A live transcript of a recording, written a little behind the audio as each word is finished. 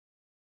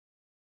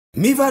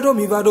Mi vado,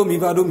 mi vado, mi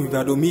vado, mi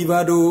vado, mi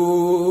vado.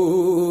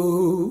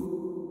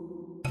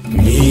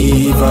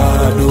 Mi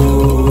vado.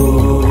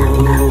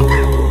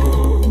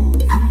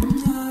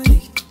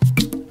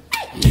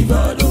 Mi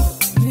vado.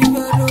 Mi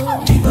vado.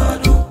 Mi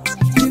vado.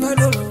 Mi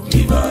vado.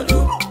 Mi vado.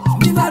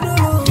 Mi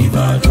vado. Mi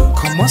vado.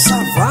 Comment ça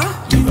va?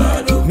 Mi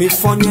vado. Mi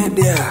fogne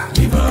dia.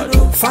 Mi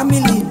vado.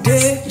 Family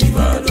day. Mi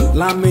vado.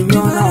 La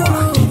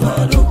mignona. Mi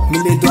vado. Mi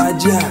le doit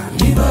dia.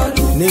 Mi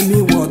vado.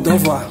 Nemi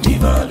wodova. Mi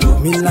vado.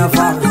 Mi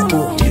lava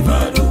ripo. Mi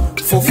vado.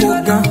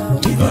 Fofoga.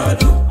 Mi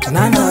vado.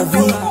 Nana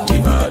vi. Mi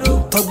vado.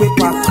 Togbe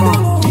patron.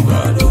 Mi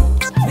vado.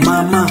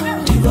 Mama.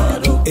 Mi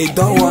vado.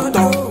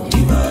 Edowoto.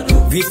 Mi vado.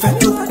 Vi fait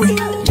tout qui.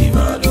 Mi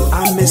vado.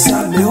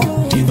 Amesameo.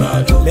 Mi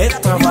vado. Les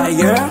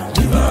travailleurs.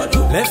 Mi vado.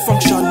 Les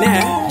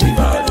fonctionnaires. Mi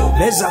vado.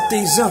 Les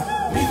artisans.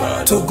 Mi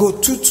vado. Togo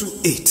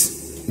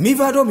 228. Mi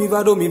vado, mi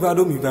vado, mi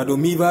vado, mi vado,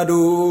 mi vado.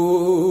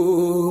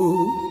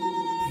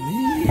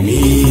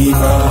 Mi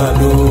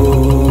vado.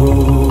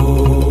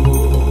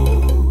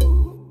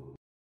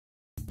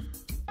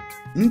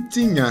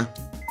 Ntinya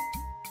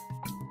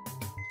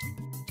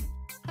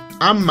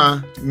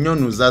ama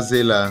nyonu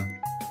zazela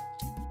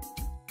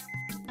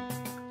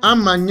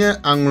ama nye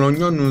anglo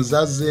nyonu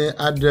zaze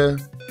ade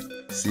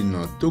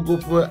sino Togo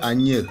pe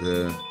anye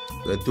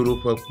retoro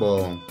pe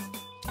kpo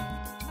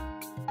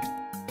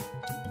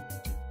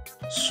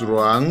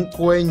sroa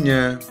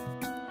nkwenye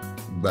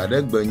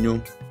gbadegbenyo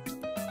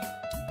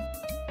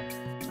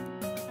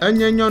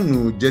enye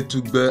nyonu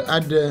jetugbe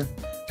ade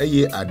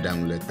eye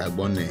adam le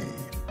tagbone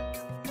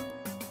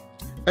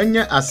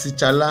enye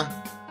asichala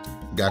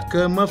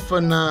gake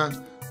mefena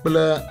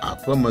kple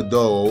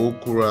aƒemedowo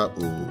kura o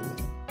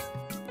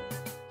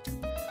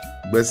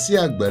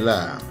gbesia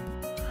gbela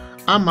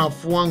ama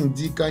fuang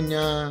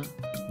dikanya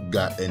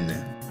ga ene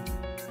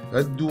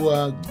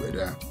edua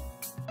gbeda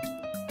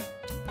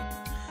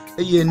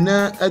eye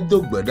ne edo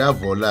gbeda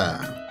vola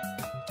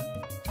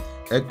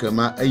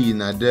ekema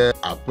eyina de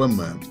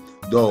aƒeme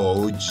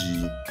dowo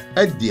ji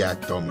edi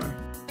atome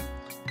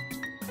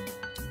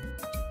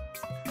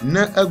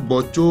ne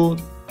egbocho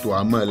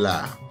toame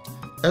la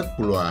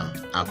ekploa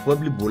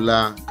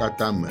aƒeblibola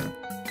katame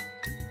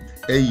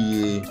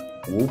eye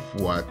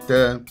wofua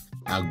te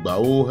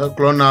agbawo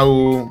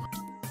heklonawo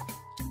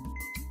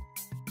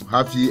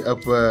hafi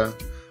eƒe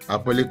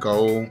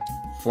aƒelikawo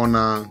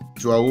fɔna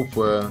tsoa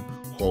woƒe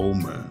xɔwo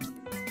me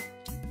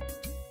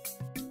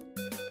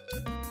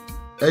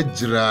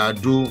edzra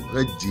ɖo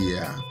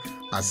hedzia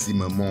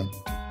asimemɔ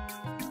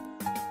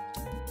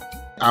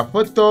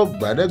aƒetɔ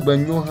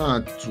gbadegbenyo hã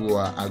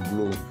tua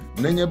aglo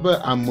nenye be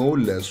amewo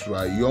le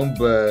srɔ̃a yɔm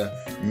be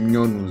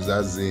nyɔnu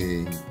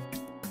zaze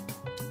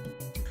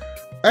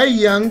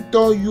eya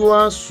ŋutɔ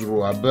yɔa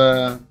srɔ̃a be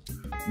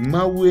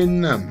Mawoe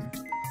nam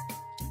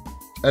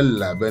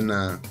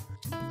elabena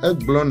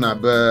egblɔna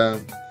be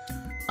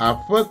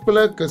aƒe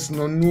kple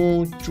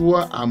kesinɔnuwo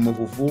tsoa ame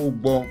fofowo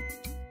gbɔ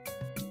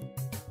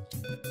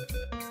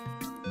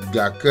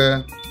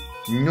gake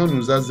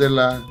nyɔnu zaze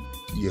la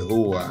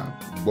Yehowa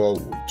gbɔ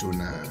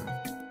wotsona.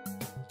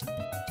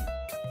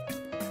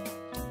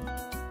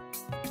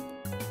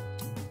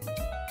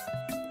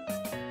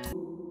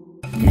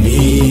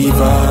 Mi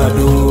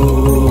vado.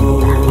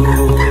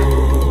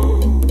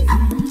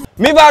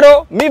 Mi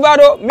vado, mi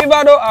vado, mi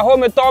vado. I hope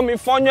me talk me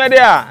fun you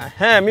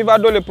there. Mi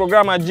vado le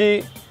programme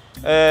G.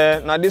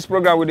 Now this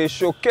program we dey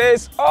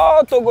showcase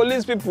all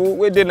Togolese people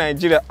within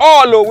Nigeria.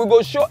 All we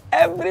go show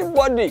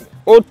everybody.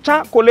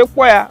 Ocha kole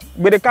kwaya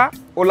bedeka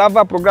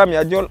olava program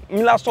ya jo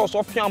mila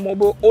so fian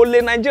mobo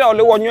ole Nigeria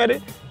ole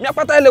wonyere. Mi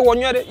apata ele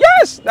wonyere.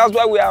 Yes, that's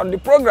why we are on the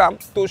program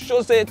to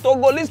show say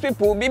Togolese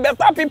people be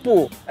better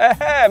people.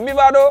 Mi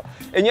vado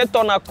enye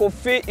tona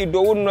Koffi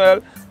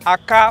Idowu-Noel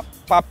aka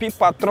papi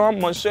patron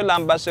monsieur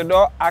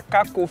l'ambassadeur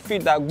aka Koffi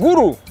Da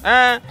Guru.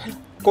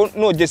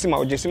 No jesima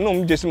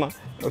no jesima.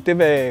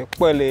 Oteve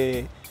kwa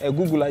le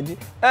Google aji.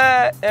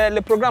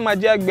 Le programme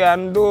aji agbe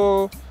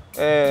ando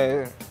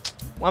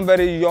one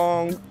very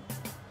young,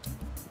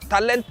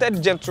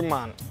 talented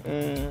gentleman.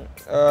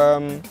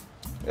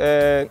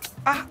 I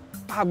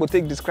go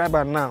take describe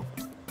her now.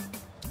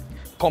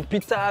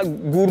 Computer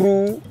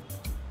guru,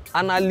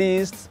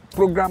 analyst,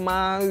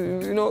 programmer.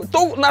 You know,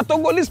 na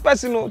Togolese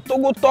person.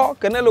 Togo talk,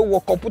 kenelo wo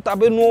computer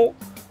be no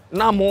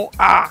namo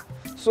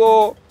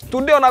so.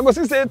 Today on I go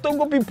see say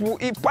Togo people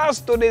he pass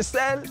to the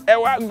sell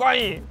and we're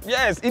going.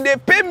 Yes, if they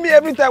pay me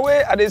every time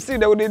way and they see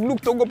they look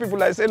Togo people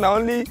like say now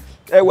only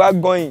we're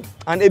going.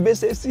 And Ebe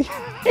say see.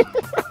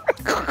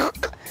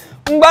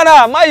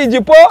 Mbana ma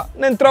yijipo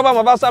nentrova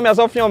mabasa me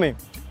asofio me.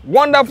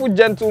 Wonderful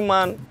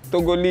gentleman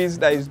Togolese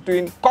that is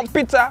doing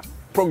computer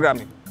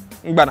programming.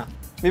 Mbana.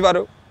 Mi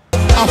vado.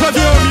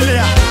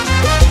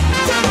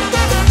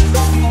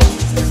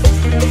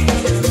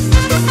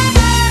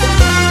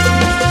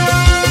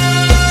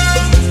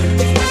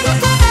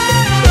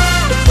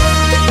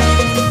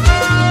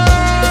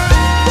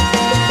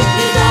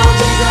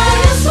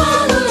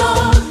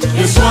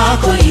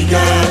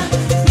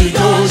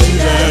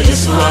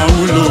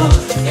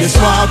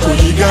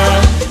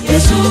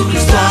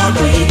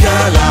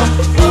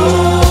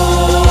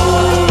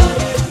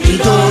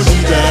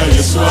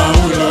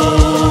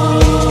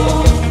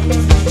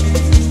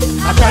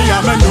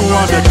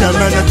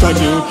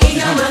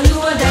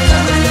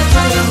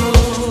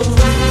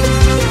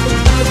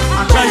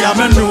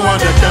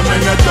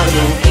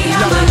 tonyo,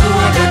 Yamanu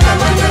de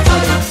Kamanya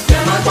tonyo,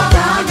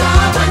 Yamakwanga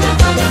Abanya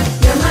tonyo,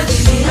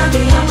 Yamadini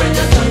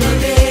Abanya tonyo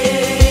de.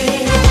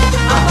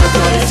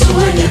 Apato Yesu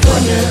enye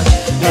tonyo,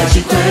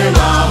 Yajikwe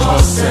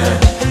mahose.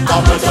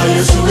 Apato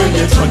Yesu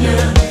enye tonyo,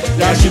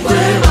 Yajikwe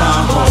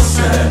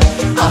mahose.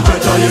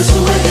 Apato Yesu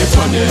enye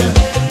tonyo,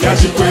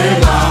 Yajikwe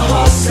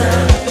mahose.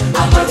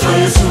 Apato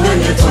Yesu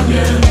enye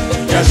tonyo,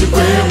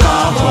 Yajikwe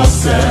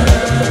mahose.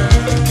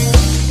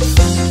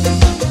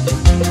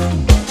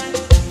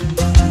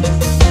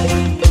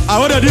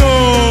 Ahora Dios.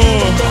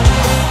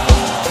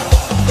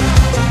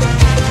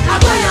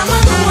 Abaya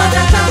manua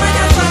da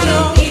kamanya tonyo,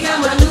 Iga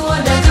manua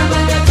da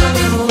kamanya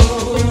tonyo.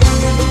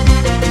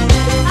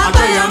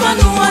 Abaya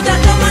manua da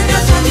kamanya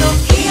tonyo,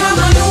 Iga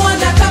manua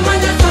da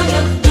kamanya tonyo.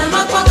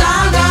 Nama kwa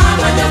gaga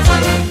kamanya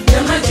tonyo,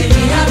 nama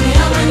chini abi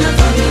kamanya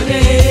tonyo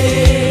de.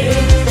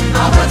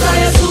 Apato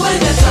Yesu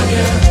enye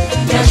tonyo,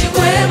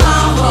 yashikwe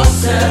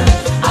mahose.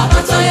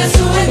 Apato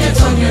Yesu enye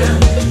tonyo,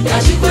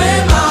 yashikwe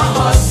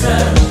mahose.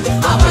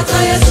 Apato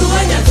Yesu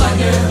enye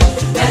tonyo,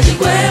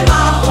 yashikwe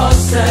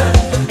mahose.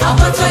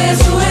 Apato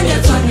Yesu enye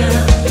tonyo,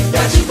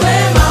 yashikwe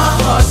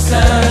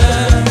mahose.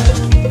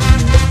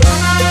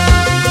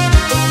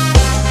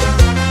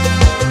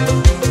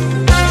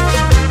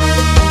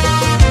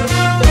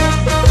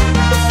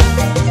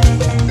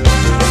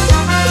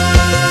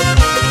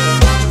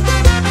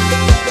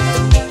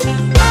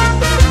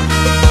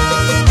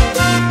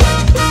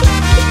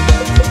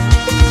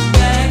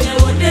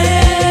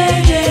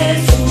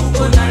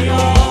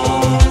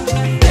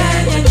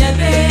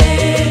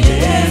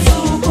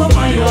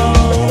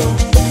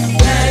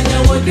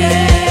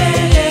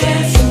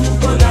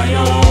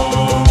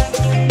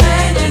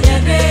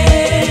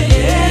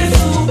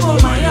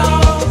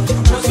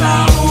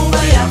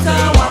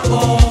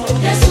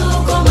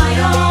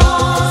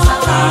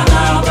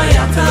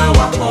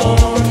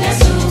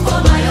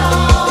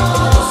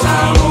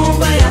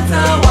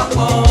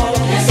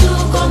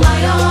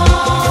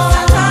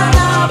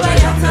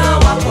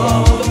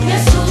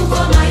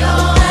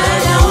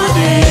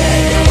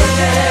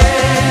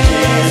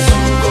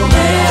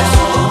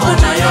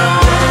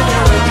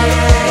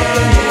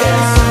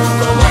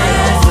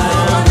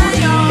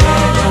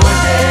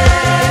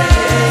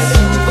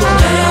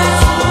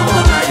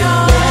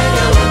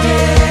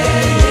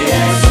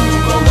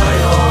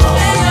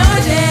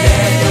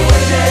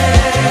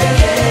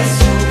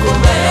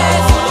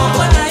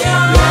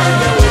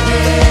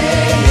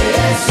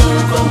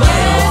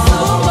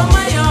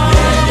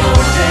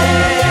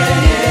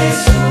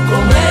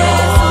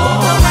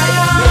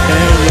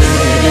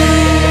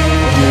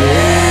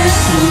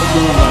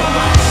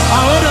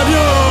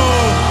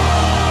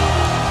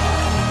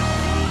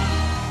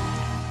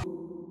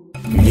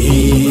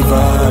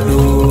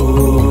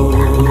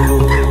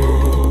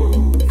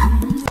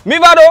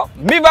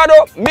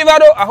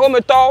 Mivado, à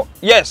home talk.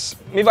 Yes,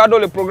 Mivado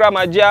le programme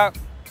a dia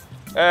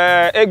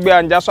egbe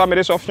anja so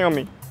amere so fion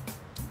mi.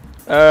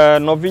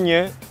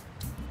 Novinye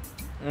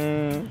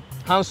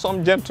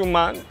handsome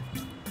gentleman.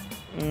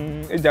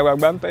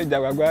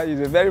 Ejagwagba is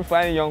a very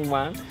fine young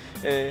man.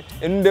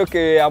 Endo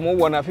ke amu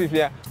wona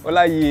fifia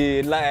ola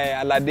yi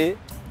alade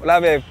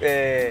ola be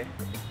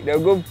they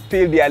go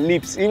peel their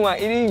lips. He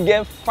didn't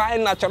get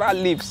fine natural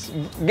lips.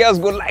 Girls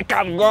go like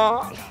I'm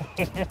gone.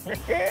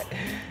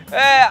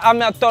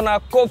 I'm a ton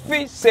of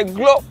Koffi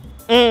Seglo.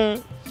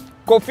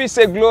 Koffi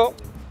Seglo,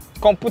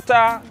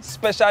 computer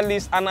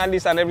specialist,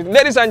 analyst, and everything.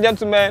 Ladies and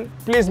gentlemen,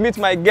 please meet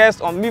my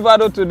guest on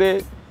Mivado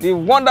today, the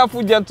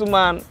wonderful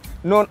gentleman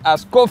known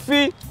as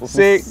Koffi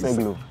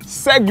Seglo.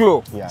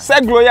 Seglo. Yeah.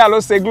 Seglo, yeah, hello,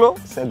 Seglo.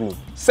 Seglo.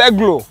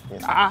 Seglo.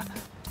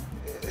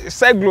 Yes.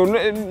 Seglo.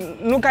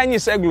 Nunca ni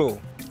Seglo.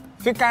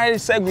 Fica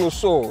Seglo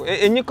so.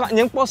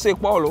 Nyen po se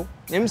Paulo.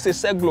 Nyen se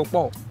Seglo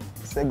po.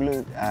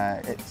 Seglo.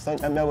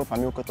 Amiabo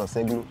famille ko to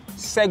Seglo.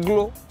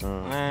 Seglo.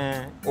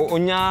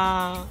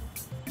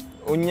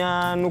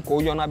 Onya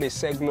nuko yo na be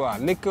Seglo a.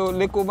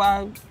 Leko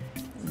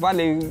va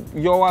le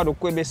yo wa do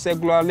ko be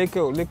Seglo a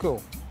leko.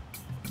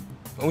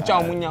 Uncha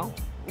omunya.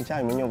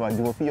 Uncha omunya ba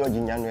di mo fi oji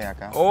nyanu ya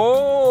ka.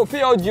 Oh,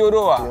 fi oji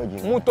oro a.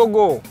 Mu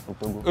Togo.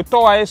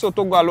 Togo a eso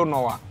Togo alo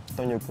no wa.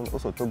 Tonyo kun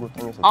oso Togo,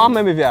 tonyo so. Ah,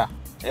 me via.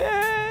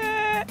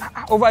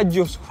 Over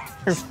Dios.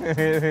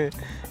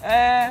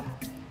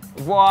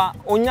 Voa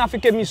onya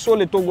fike miso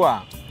le Togo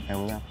a.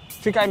 Onya.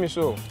 Fika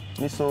miso.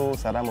 Miso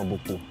Sadamo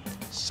Boko.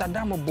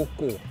 Sadamo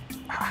Boko.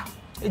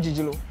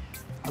 Ejijilo.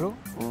 Allo?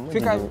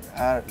 Fika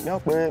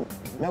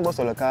mi gbo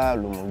so le ka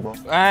lo mo gbo.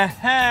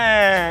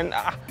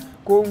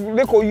 Ko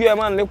le ko yu e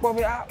man le po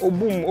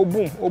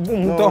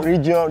obum no,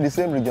 region, the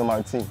same region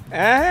Martin.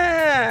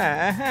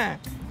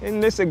 In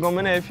this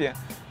gomena efia.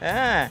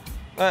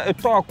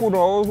 To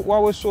akudo wa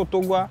we so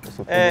Togo.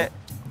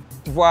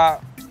 Voa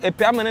et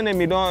puis amene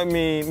mi don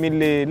mi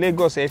le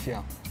Lagos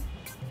efia.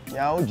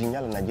 Ya o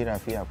jinya la Nigeria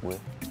fi apo.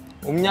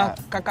 Omnya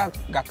kaka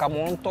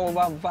gakamon to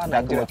va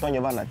Nigeria.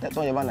 Tonyo va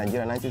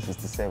Nigeria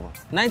 1967.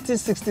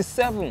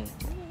 1967.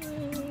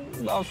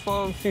 About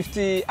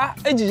 50.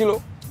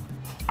 Ejijilo.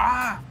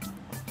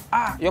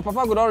 Your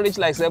papa could not reach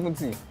like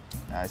 70.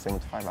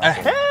 75.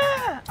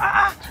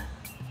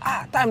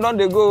 time don't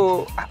they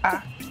go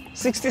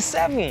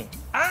 67.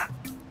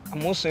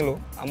 I'm saying.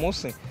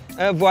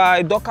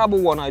 Voi doka bu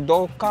wona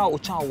doka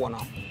ocha wona.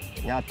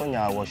 Nya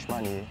tonya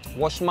washman ye.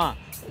 Washman.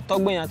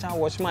 Togbe nya cha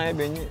washman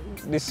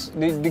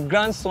the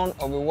grandson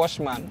of a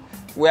washman.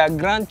 We are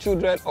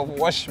grandchildren of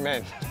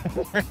washmen.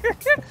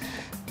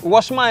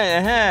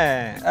 Washman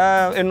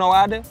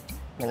enowade.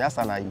 Nya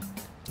sanayi.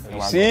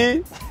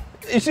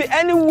 You see,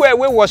 anywhere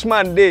where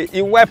washman day,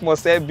 he wife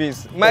must sell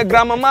beans. My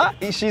grandmama,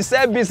 she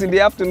sell beans in the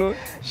afternoon.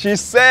 She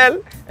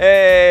sell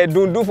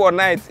dundu for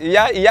night.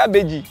 Iya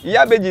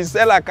beji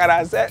sell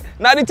akara.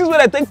 Now the things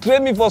where they take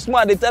train me for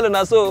small, they tell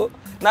her so.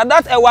 Now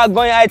that ewa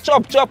going, I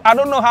chop. I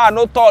don't know how I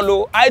know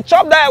tall. I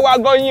chop that ewa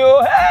going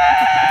yo.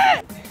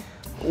 Hey!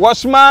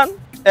 Washman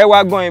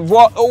ewa going.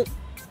 What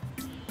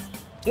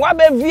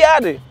be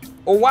via?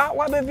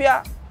 What be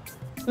via?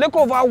 Look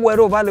over where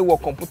over the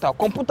work computer.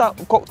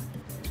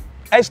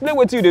 Explain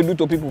what you do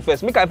to people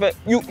first. Make I first.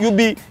 You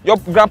be your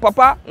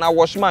grandpapa na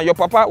washman, your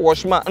papa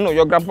washman. No,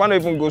 your grandpapa no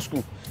even go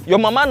school. Your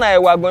mama na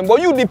ewa going,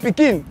 but you the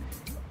pikin.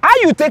 How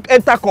you take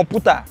enter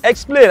computer?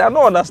 Explain. I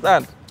don't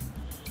understand.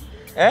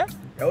 Eh?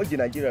 I was in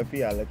Nigeria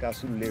like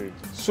Surulere.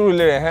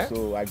 Surulere,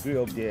 So I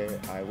grew up there.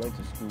 I went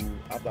to school.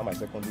 After my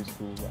secondary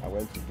school, I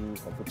went to do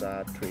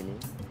computer training.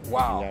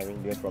 Wow.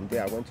 Engineering. Then from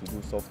there, I went to do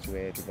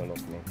software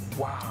development.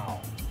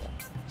 Wow.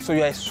 So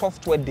you're a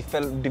software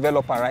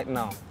developer right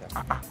now.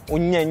 All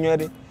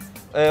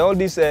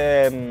these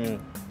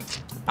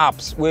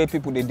apps where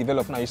people they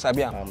develop now, you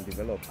sabi am?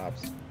 Develop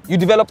apps. You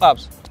develop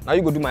apps. Now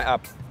you go do my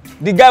app.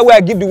 The guy where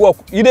I give the work,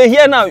 you dey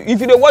hear now.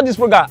 If you dey watch this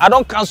program, I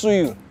don't cancel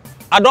you.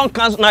 I don't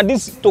cancel. Now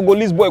this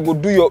Togolese boy go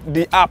do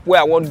the app where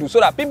I want to do, so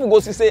that people go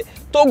see say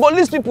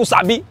Togolese people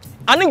sabi,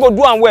 and then go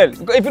do am well.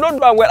 Because if you don't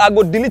do am well, I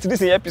go delete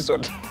this in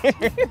episode.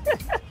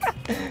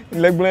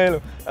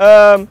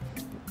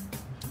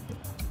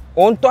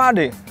 On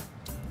Thursday,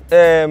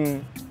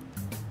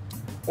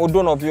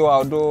 Odonovio,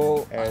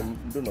 Odo.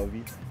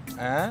 Odonovi.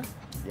 Yeah.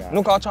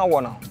 No culture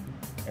one now.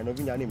 And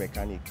Ovi any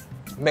mechanic.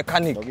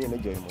 Mechanic. Ovi any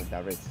join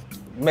direct.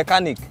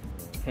 Mechanic.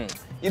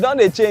 You don't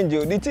they change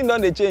you. The thing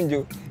don't they change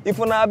you. If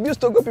you na abuse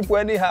Togo people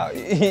anyhow,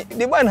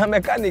 the boy na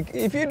mechanic.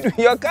 If you do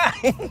your car,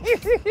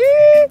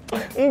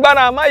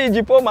 Mbana ma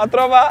yijipo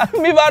matrova.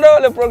 Mi vado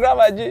le programme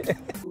aji.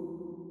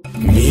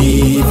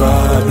 Mi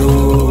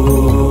vado.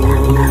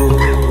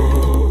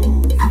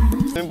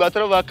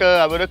 Batrova que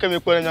abere que me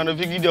connaît dans le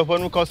vidéo pour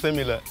nous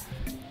consommer là.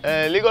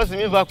 Lagos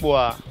mi va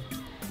quoi?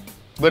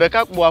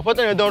 Bereka quoi? Peut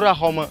être dans la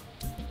home.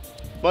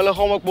 Bon le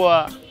home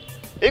quoi?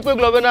 Et que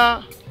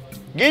globena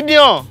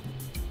Gideon.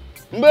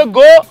 Mbe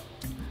go.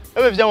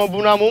 E be fiam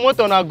buna mo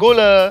moto na go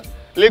le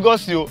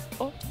Lagos yo.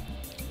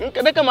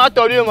 Nke de ma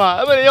tori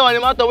ma. E be ye wani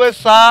ma to we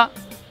sa.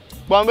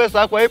 Bo mbe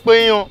sa kwa e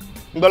pe yan.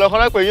 Mbe lo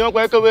kona pe yan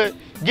kwa e ke be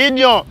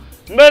Gideon.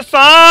 Mbe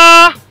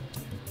sa.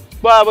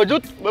 Bah, but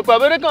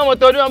probably come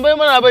to you and be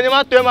man abeni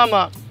to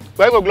mama.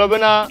 Why go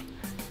globena?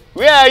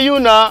 Where are you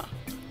now?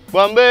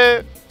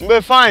 Bambe,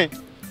 mbe fine.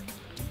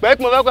 Back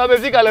mo va ko be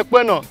fika le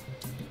peno.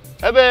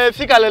 Ebe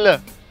fika le.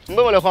 Mbe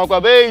mo le kwa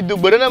be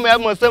idugbere na me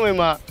mo se me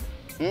ma.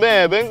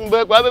 Mbe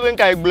kwa be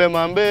nka igbele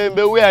ma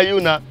mbe where are you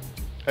now?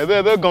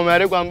 Ebe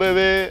gomare kwa mbe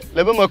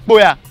le be mo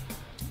kpoya.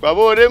 Kwa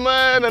bo de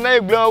ma na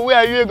igbele where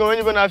are you go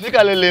when na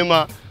fika le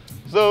ma.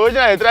 So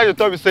wetin I try to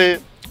talk say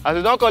as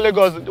you don't call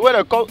Lagos, when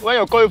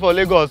you call for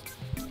Lagos,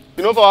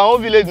 you know for our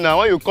own village now,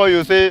 when you call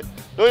you say,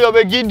 no you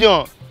be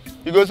Gideon,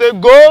 you go say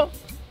go,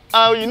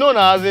 and you know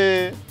now as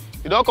a,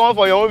 you don't come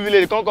for your own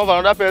village, you can't come for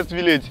another person's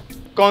village,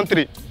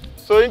 country.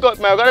 So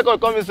my brother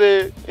come and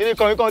say, you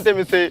come tell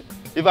me say,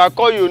 if I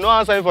call you, no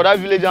answer for that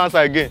village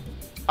answer again.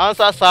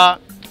 Answer sir,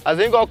 as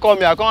you come call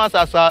me, I can't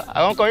answer sir, I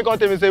can't come, you come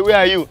tell me say, where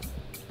are you?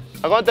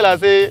 I can't tell her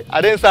say,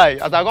 I didn't say,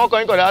 as I can't come,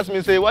 you come ask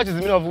me say, what is the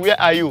meaning of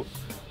where are you?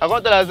 I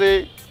can't tell her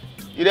say,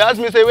 you ask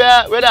me say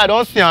whether I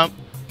don't see him.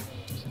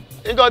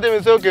 He got me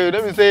say okay.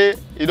 Let me say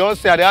you don't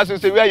see. They ask me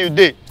say where you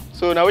dey.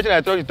 So now which I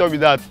try to talk with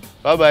that.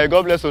 Bye bye.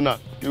 God bless you now.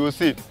 You will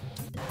see.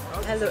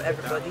 Hello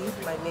everybody.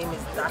 My name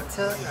is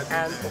Dr.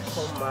 Anne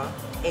Okoma,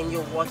 and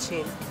you're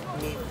watching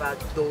Mi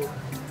Vado,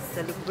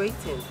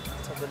 celebrating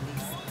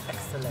Togolese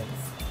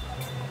excellence.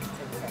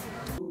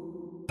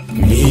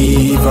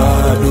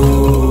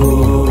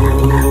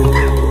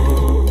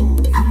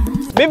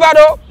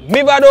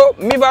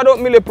 Mi Vado,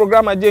 mi le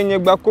programme aje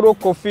nyegba kuro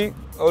Koffi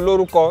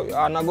oloruko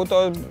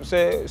anagoto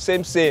say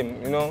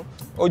same, you know.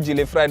 Oji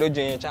le Friday,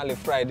 oji nyecha le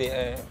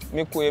Friday,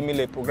 mi ko mi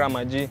le programme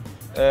aje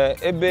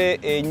ebe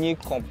enyi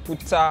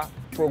computer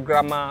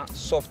programmer,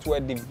 software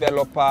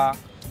developer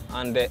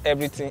and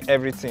everything.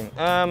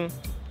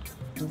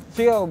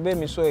 Figure obe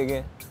mi so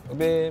again.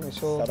 Obe mi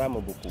so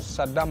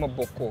Sadamo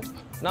Boko.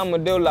 Na mo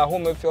de la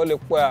home fe ole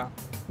kwa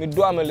mi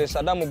do amele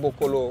Sadamo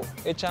Boko lo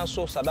e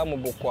chanso Sadamo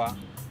Boko a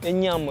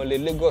enyam le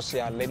Lagos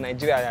ya le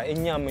Nigeria ya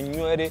enyam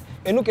nyuere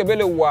enu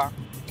kebele wa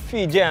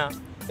fi je an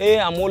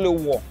amole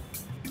wo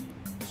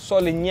so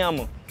le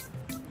nyam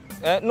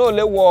no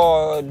le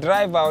wo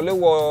driver le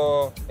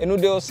wo enu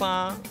de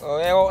osan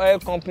air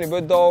company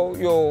be do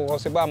yo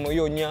oseba mo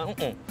yo nya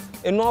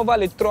enu over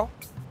le tro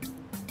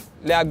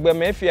le agbe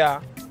mefia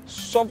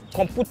solve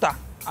computer.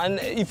 And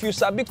if you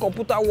sabi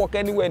computer work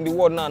anywhere in the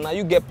world now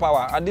you get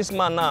power. And this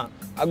man now,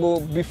 I go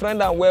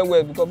befriend am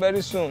well because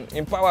very soon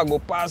in power go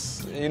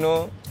pass, you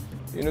know,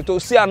 to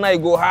see am now e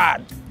go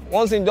hard.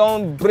 Once he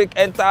don't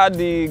enter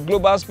the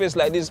global space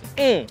like this,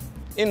 in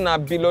a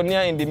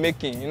billionaire in the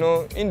making, you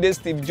know, in the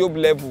Steve Jobs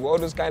level, all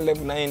those kind of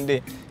level now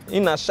in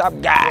a sharp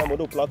guy.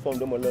 Yeah, platform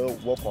them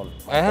work on.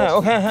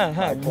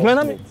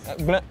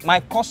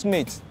 My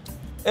cosmate.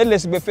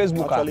 Let's be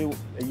Facebook. Actually,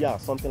 yeah,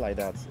 something like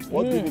that.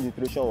 What gave me the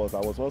inspiration was I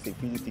was once a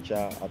physics teacher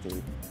at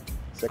a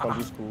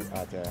secondary school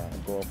at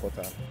Goa.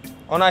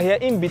 And I hear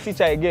him be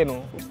teacher again.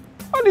 No?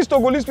 All these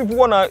Togolese people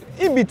wanna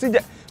him be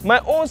teacher. My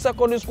own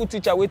secondary school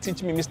teacher will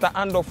teach me, Mr.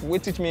 Andoff will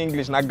teach me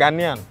English, na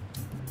Ghanaian.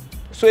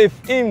 So if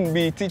him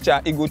be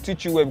teacher, he go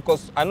teach you well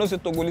because I know say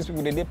Togolese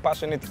people they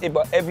passionate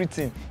about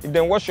everything. If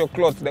they wash your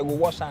clothes, they go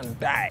wash and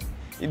die.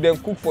 If they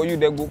cook for you,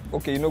 they go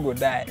okay, you no go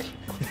die.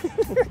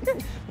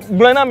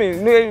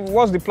 Blenami,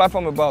 what's the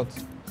platform about?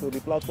 So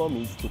the platform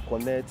is to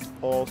connect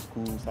all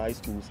schools, high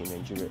schools in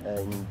Nigeria,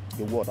 in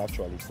the world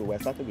actually. So we're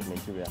starting with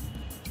Nigeria.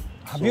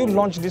 Have you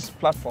launched this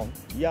platform?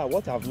 Yeah,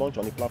 what I've launched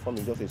on the platform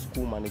is just a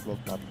school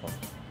management platform.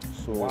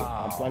 So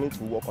wow. I'm planning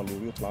to work on the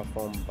real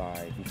platform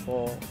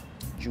before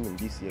June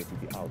this year to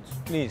be out.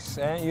 Please,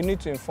 you need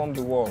to inform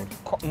the world.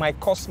 My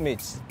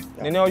cosmates.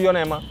 Yeah. You know your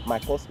name?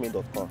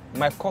 mycosmate.com.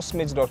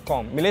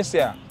 mycosmates.com.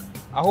 Malaysia,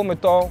 I hope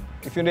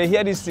if you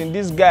hear this thing,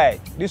 this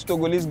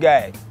Togolese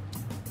guy,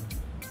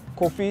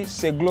 Koffi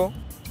Seglo.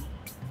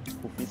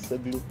 Koffi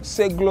Seglo.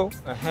 Seglo.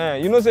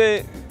 You know,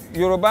 say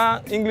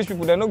Yoruba English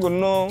people, they're not going to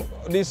know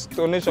this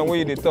donation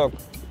where they talk.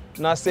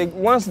 Now,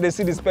 once they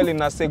see the spelling,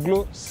 now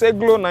Seglo,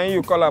 now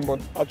you call her,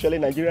 but actually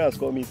Nigerians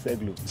call me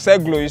Seglo.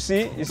 Seglo, you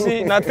see,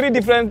 now 3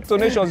 different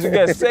donations you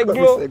get.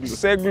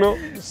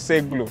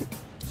 Seglo.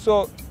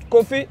 So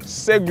Koffi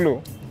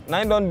Seglo,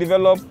 now you don't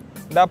develop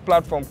that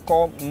platform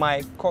called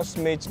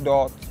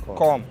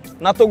mycosmate.com.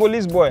 Now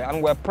Togolese boy,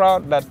 and we're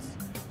proud that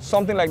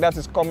something like that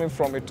is coming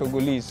from a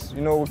Togolese.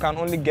 You know, we can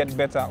only get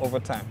better over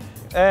time.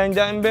 And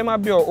Mbema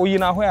Bio,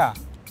 Oyina where?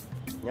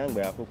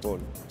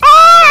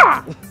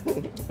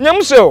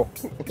 Nyamso,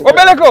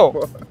 Obeleko,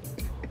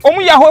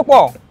 Omu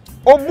Yahopo,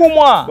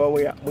 Obumwa.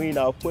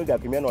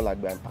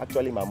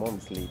 Actually, my mom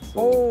is late. So,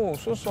 oh,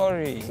 so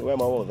sorry. So when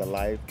my mom was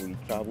alive, we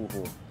traveled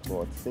home.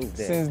 But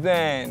since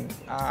then,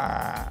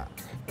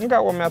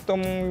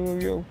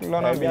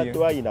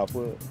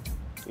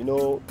 you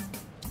know,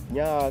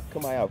 yeah,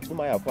 come here.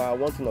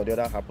 One thing or the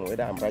other happen,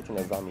 whether I'm writing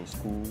an exam in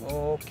school.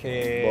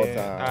 Okay.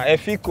 But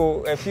if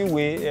you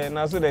way, and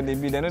also then they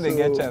know they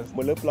get chance.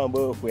 My plan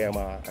where am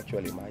I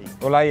actually my?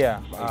 Ola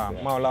ya,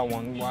 ma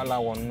one,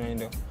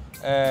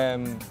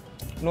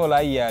 no la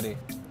yare,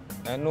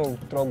 no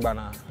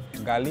Trogbana,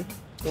 Gali,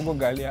 Togo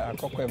Gali,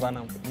 Akoko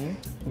Evanam.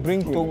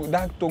 Bring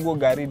that Togo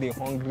Gari, they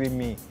hungry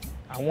me.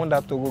 I want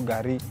that Togo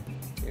Gari.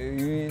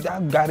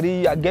 That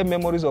Gari, I get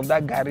memories of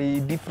that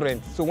Gari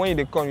different. So when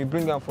they come, you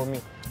bring them for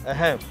me.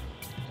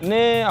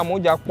 Ne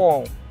amoja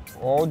po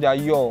o ja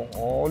yo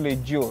o le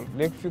jio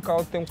le fika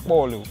o tem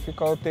polo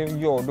fika o tem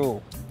yo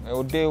do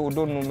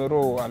odo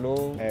numero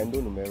allo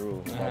do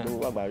numero ado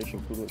wa ba reach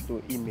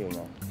to email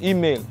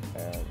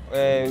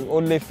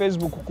o le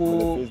Facebook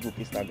ku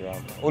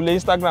Instagram o le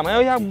Instagram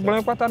e ya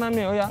gbon pata na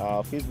mi o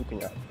ya Facebook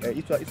nya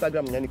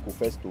Instagram nya ni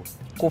Kofesto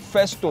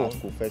Kofesto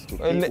Kofesto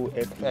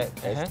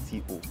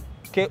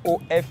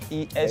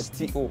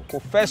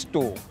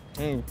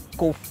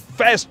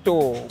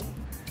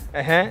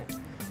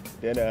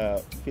Then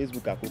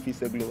Facebook at Koffi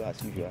Seglo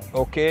as usual.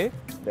 Okay.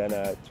 Then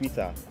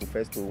Twitter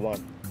Kofesto1.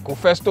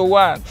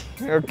 Kofesto1.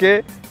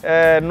 Okay.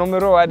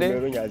 Numero ade.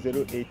 Numero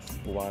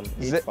 081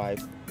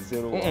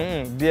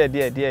 8501. Dear.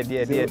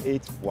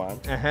 081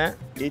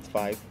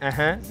 85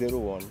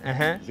 01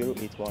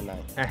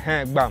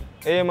 0819. Bam.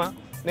 Ema.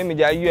 Let me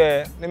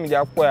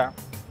just kwa.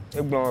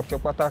 Egbon fe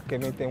pata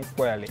kemete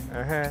nkwale.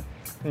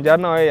 Nja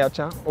na e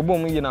yacha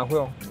obomu yi na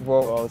hwe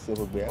vo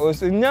o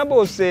se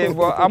nyabo se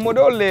vo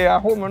amodole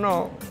ahome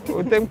no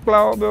o tem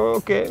cloud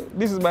okay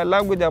this is my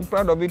language, I'm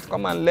proud of it,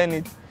 come and learn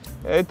it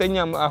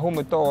etenya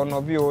ahome to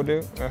no vi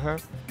ode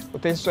o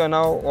ten so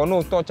na o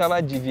no to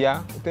chala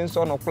jivia o ten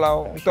so no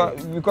cloud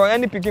because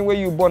any picking where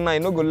you born now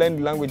you no go learn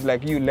the language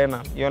like you learn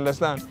am, you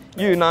understand,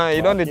 you now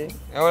you don't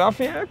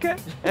okay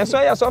and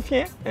so ya so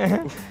fien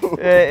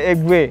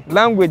egwe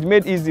language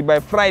made easy by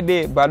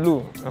Friday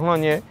Balu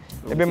honye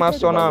ebe ma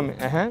so na me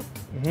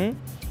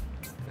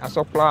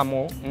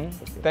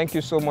thank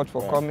you so much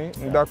for coming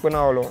ndakwe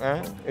na olo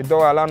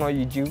edo ala no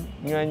yiju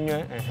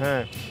nyanyan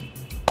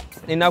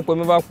ina ko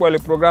me ba ko le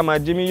program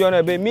Jimmy Yon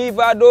ebe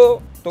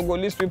Mivado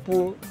Togolese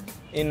people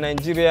in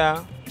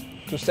Nigeria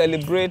to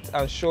celebrate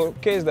and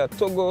showcase that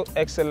Togo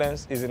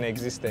excellence is in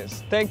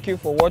existence. Thank you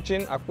for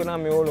watching. Akuna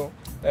mi olo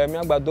mi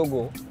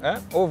agbadogo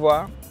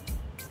over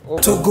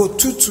Togo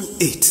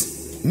 228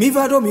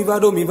 Mivado.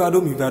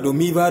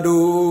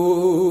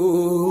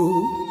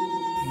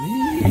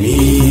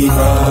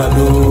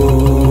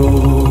 Mivado.